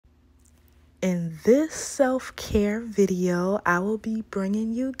In this self-care video, I will be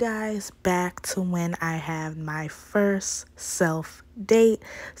bringing you guys back to when I had my first self-date.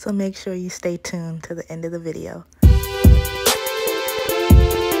 So make sure you stay tuned to the end of the video.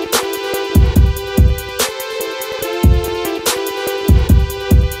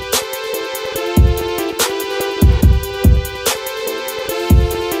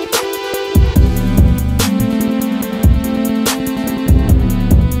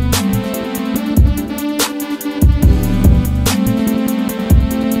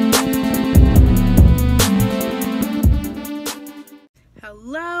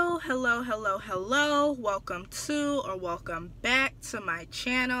 Hello, welcome back to my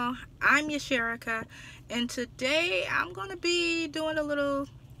channel. I'm Yasherica, and today I'm gonna be doing a little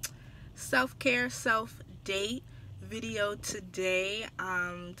self-care, self-date video today.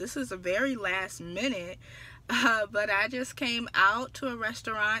 This is a very last minute, but I just came out to a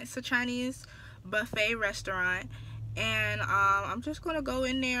restaurant. It's a Chinese buffet restaurant, and I'm just gonna go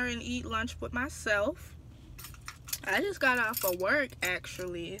in there and eat lunch with myself. I just got off of work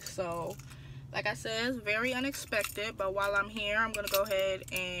actually, so like I said, it's very unexpected, but while I'm here, I'm gonna go ahead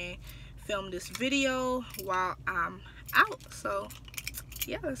and film this video while I'm out. So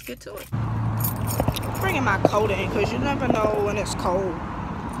yeah, let's get to it. I'm bringing my coat in because you never know when it's cold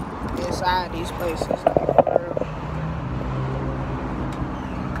inside these places.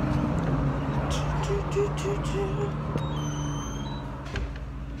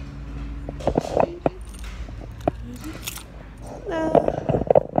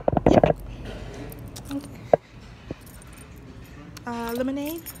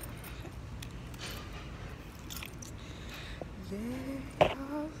 Lemonade. Yeah, I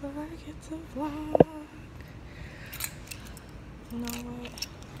get to vlog. You know what?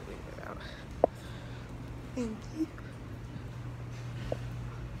 Leave it out. Thank you.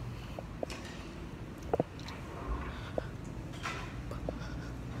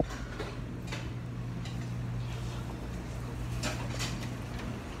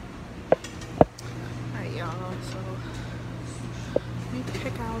 Alright, y'all. So let me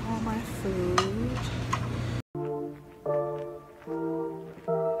pick out all my food.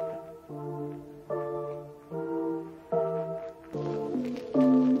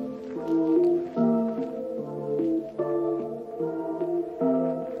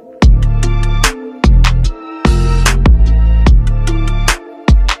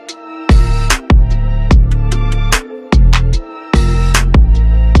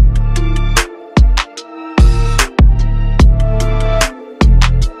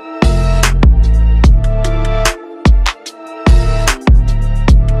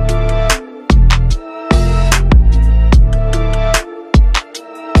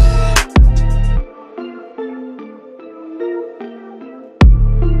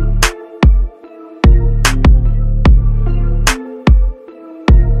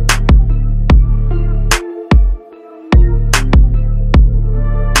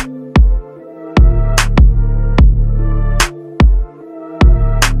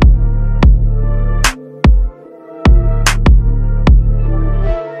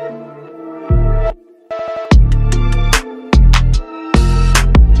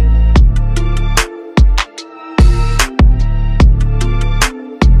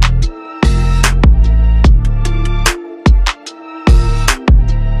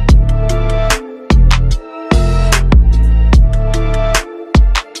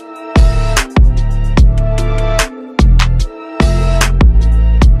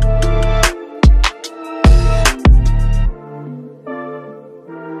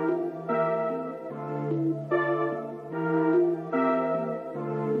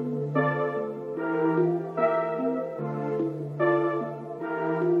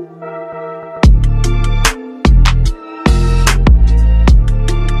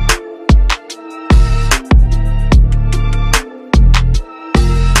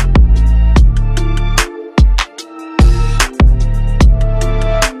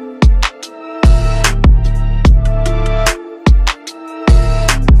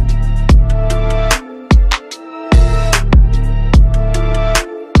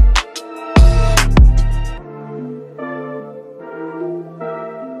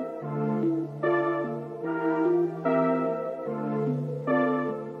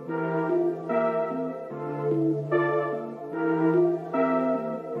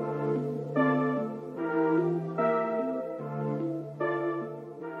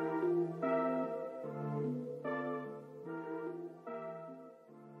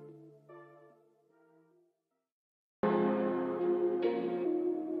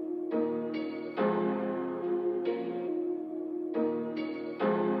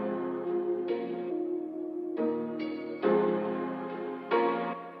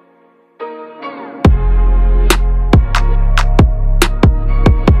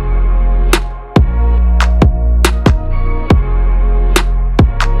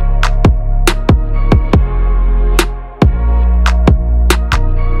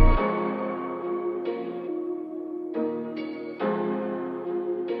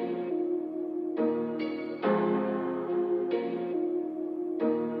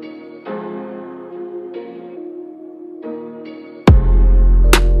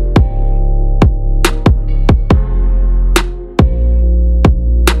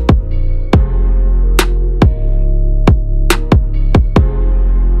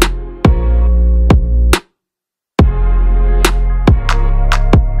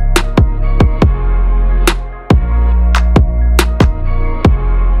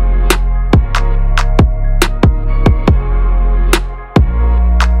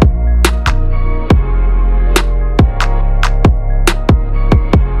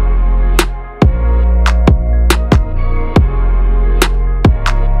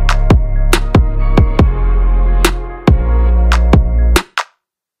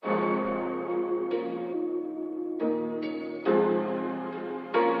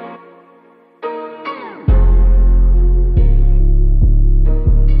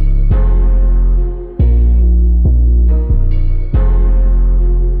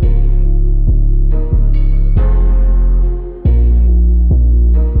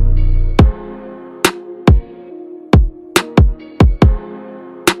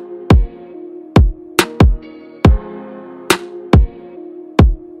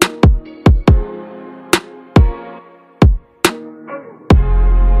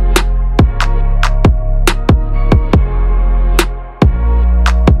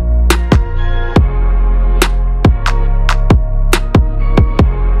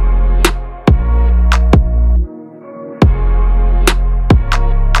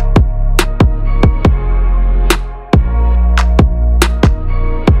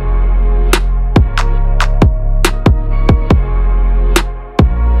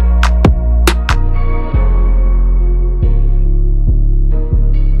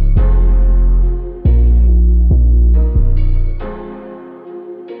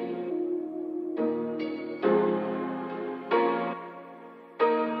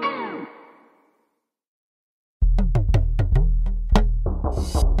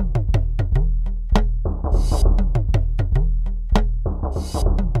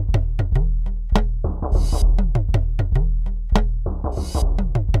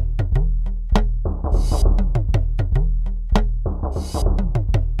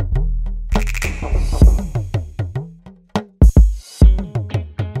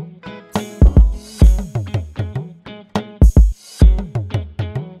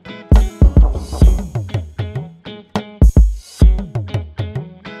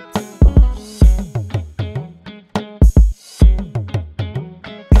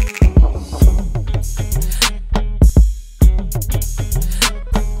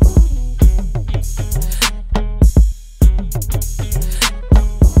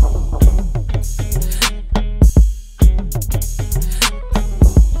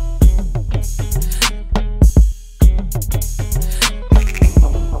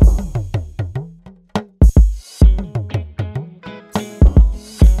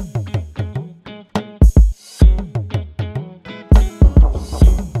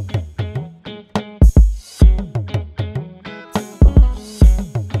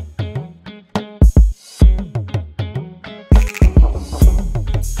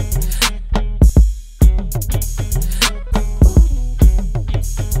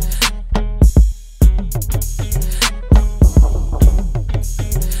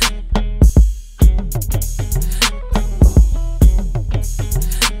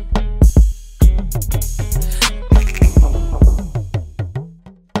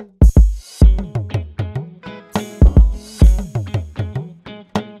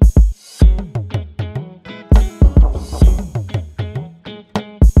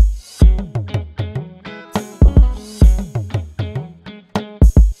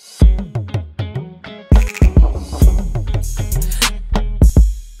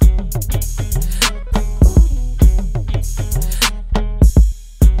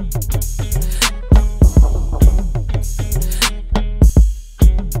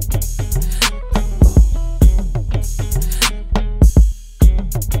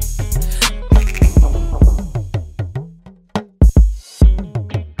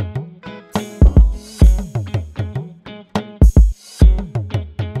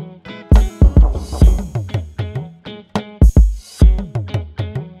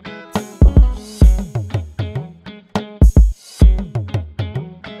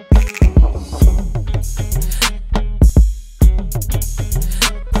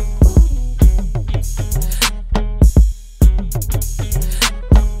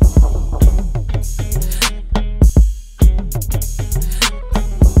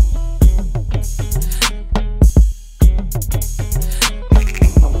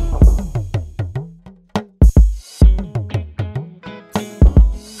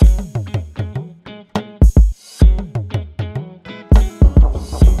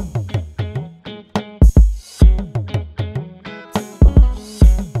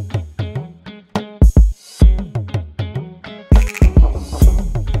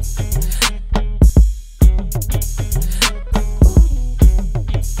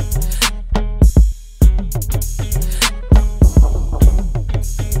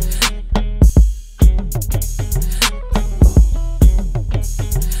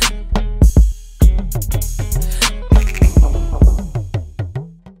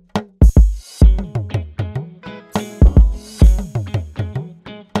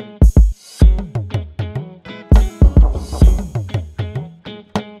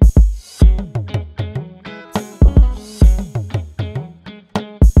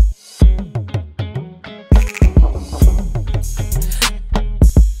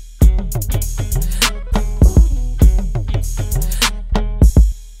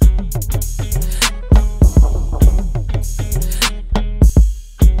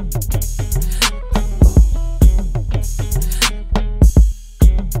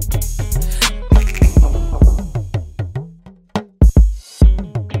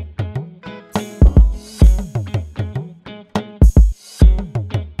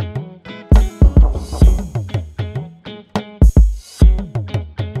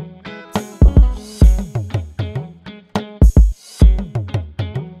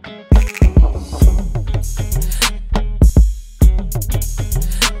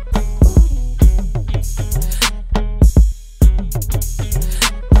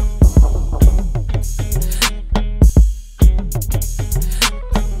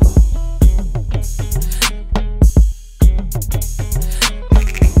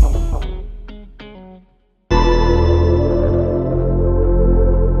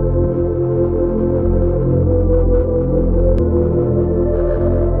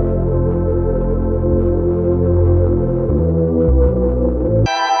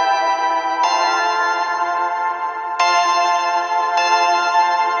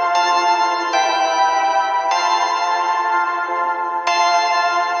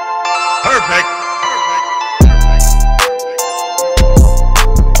 Perfect.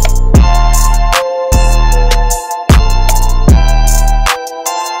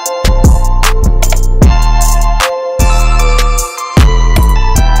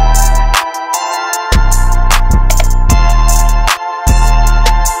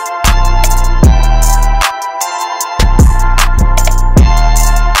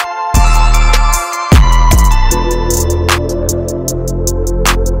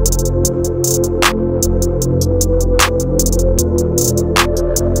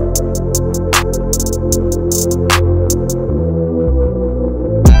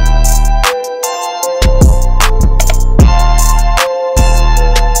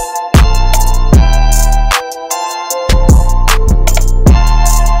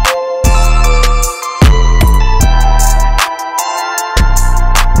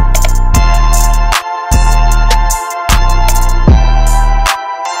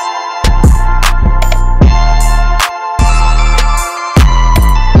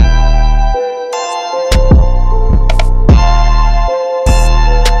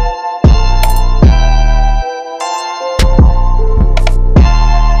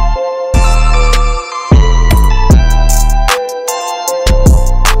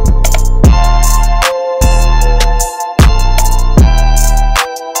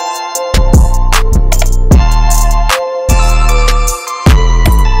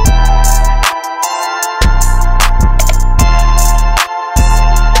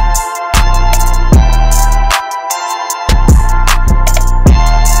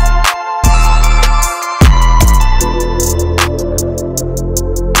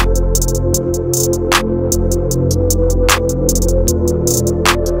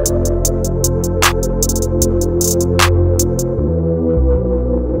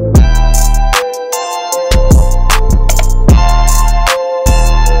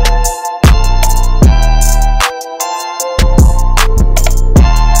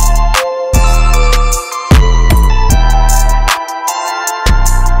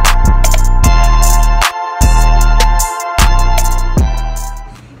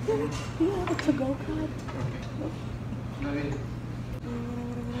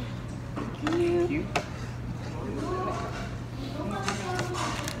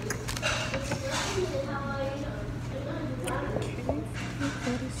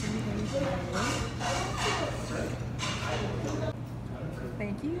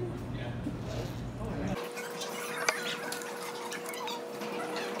 Thank you.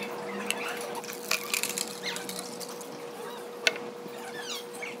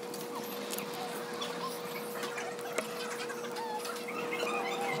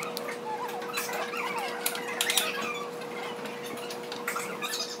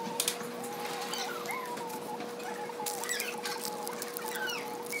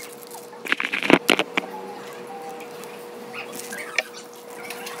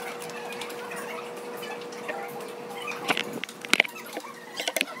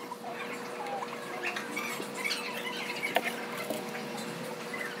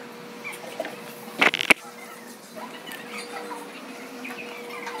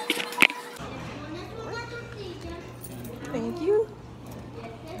 Thank you.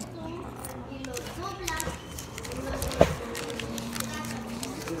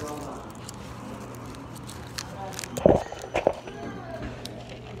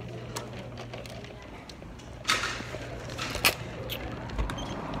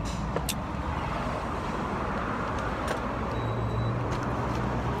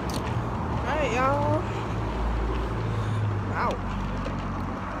 Alright, y'all. Wow.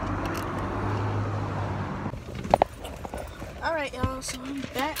 Alright, y'all, so I'm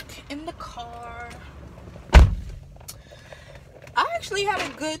back in the car. I actually had a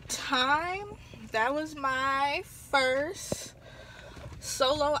good time. That was my first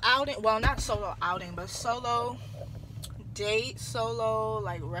solo outing. Well, not solo outing, but solo date, solo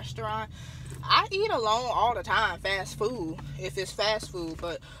like restaurant. I eat alone all the time, fast food, if it's fast food,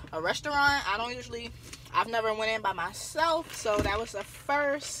 but a restaurant, I've never went in by myself, so that was the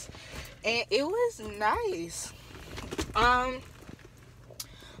first, and it was nice.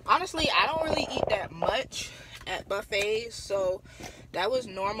 Honestly, I don't really eat that much at buffets, so that was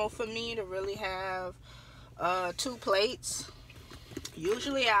normal for me to really have 2 plates.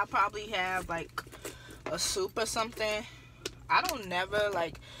 Usually I'll probably have like a soup or something. I don't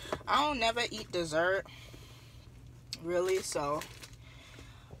never eat dessert really, so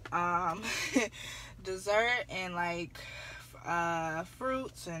dessert and like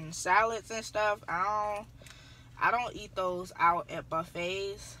fruits and salads and stuff, I don't eat those out at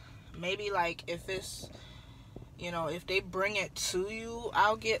buffets. Maybe like if it's, You know, if they bring it to you,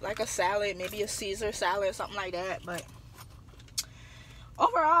 I'll get like a salad, maybe a Caesar salad or something like that. But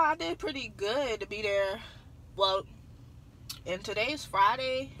overall, I did pretty good to be there. Well, and today's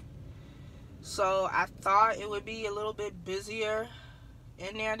Friday, so I thought it would be a little bit busier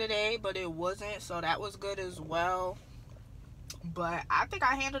in there today, but it wasn't, so that was good as well. But I think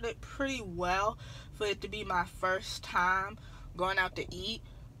I handled it pretty well for it to be my first time going out to eat.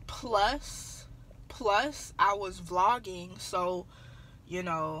 Plus I was vlogging, so you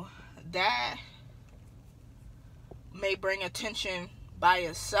know that may bring attention by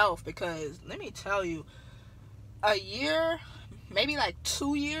itself, because let me tell you, a year, maybe like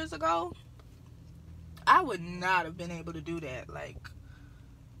 2 years ago, I would not have been able to do that. Like,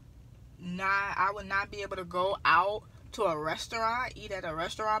 I would not be able to go out to a restaurant, eat at a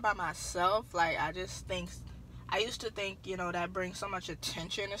restaurant by myself. Like, I used to think, you know, that brings so much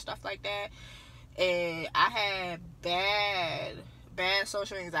attention and stuff like that. And I had bad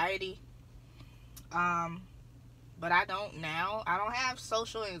social anxiety. But I don't now. I don't have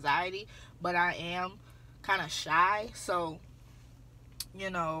social anxiety, but I am kind of shy. So, you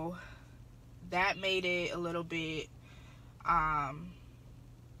know, that made it a little bit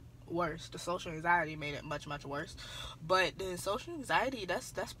worse. The social anxiety made it much worse. But the social anxiety,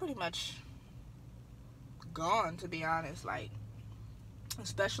 that's pretty much gone, to be honest. Like,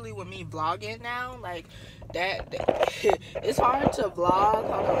 especially with me vlogging now, like that it's hard to vlog.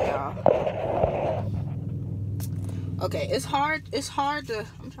 Hold on, y'all. Okay, it's hard to,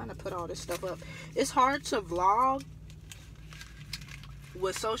 I'm trying to put all this stuff up. It's hard to vlog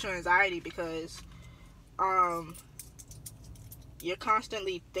with social anxiety because you're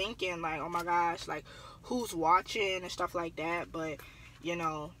constantly thinking like, oh my gosh, like who's watching and stuff like that. But you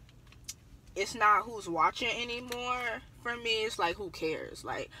know, it's not who's watching anymore for me. It's like, who cares?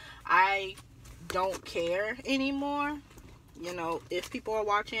 Like, I don't care anymore, you know, if people are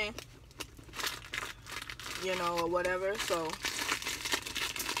watching, you know, or whatever. So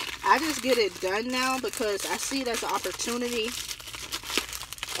I just get it done now because I see it as an opportunity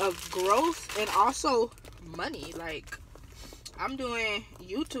of growth and also money. Like, I'm doing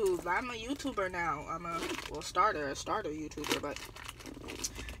YouTube. I'm a YouTuber now. I'm a starter YouTuber, but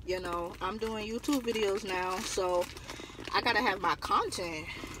you know, I'm doing YouTube videos now, so I gotta have my content.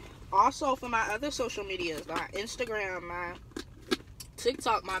 Also for my other social medias, my Instagram, my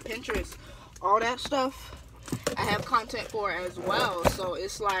TikTok, my Pinterest, all that stuff, I have content for as well. So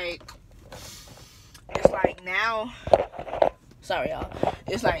it's like now, sorry y'all,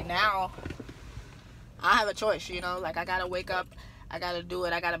 it's like now I have a choice, you know, like I gotta wake up, I gotta do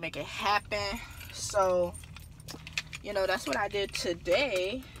it, I gotta make it happen. So, you know, that's what I did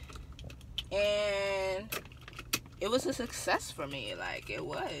today, and it was a success for me. Like, it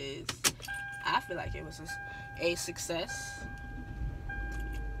was, I feel like it was a success.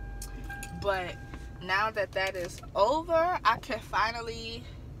 But now that that is over, I can finally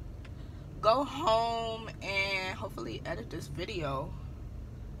go home and hopefully edit this video.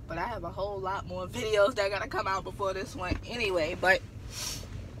 But I have a whole lot more videos that gotta come out before this one anyway. But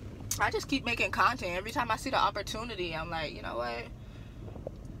I just keep making content. Every time I see the opportunity, I'm like, you know what?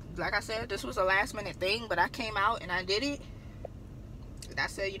 Like I said, this was a last minute thing, but I came out and I did it. And I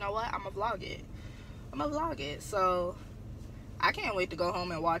said, you know what? I'm gonna vlog it. So I can't wait to go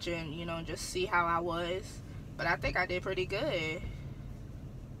home and watch it and, you know, just see how I was. But I think I did pretty good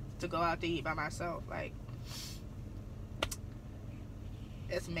to go out to eat by myself. Like,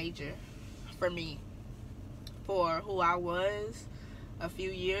 it's major for me, for who I was a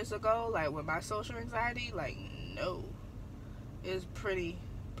few years ago. Like, with my social anxiety, like, no, it's pretty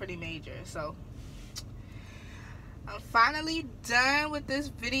major. So I'm finally done with this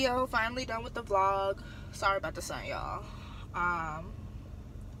video, finally done with the vlog. Sorry about the sun, y'all.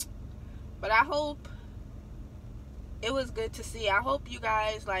 But I hope it was good to see. I hope you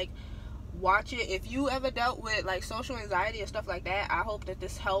guys like watch it. If you ever dealt with like social anxiety and stuff like that, I hope that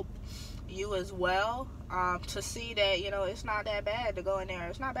this helped you as well, to see that, you know, it's not that bad to go in there.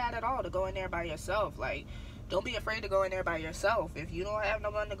 It's not bad at all to go in there by yourself. Like, don't be afraid to go in there by yourself. If you don't have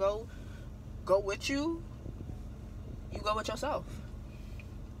no one to go with you, you go with yourself.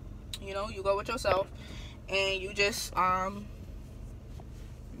 You know, you go with yourself and you just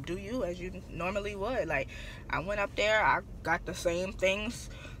do you as you normally would. Like, I went up there, I got the same things,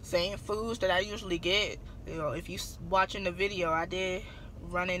 same foods that I usually get. You know, if you watching the video, I did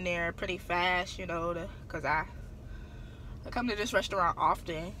run in there pretty fast, you know, because I come to this restaurant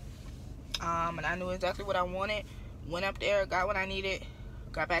often, and I knew exactly what I wanted. Went up there, got what I needed,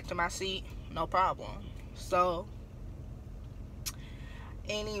 got back to my seat, no problem. So,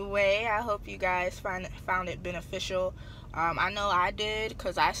 Anyway, I hope you guys found it beneficial. I know I did,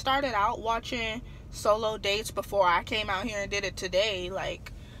 because I started out watching solo dates before I came out here and did it today.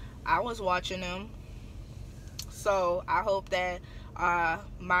 Like, I was watching them. So I hope that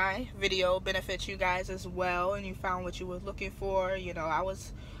my video benefits you guys as well, and you found what you were looking for. You know, I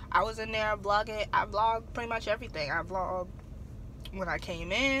was in there vlogging. I vlogged pretty much everything. I vlogged when I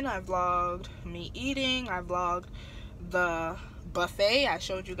came in, I vlogged me eating, I vlogged the buffet. I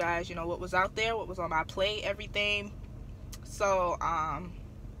showed you guys, you know, what was out there, what was on my plate, everything. So I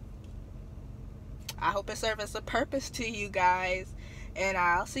hope it serves as a purpose to you guys, and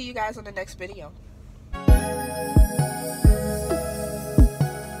I'll see you guys on the next video.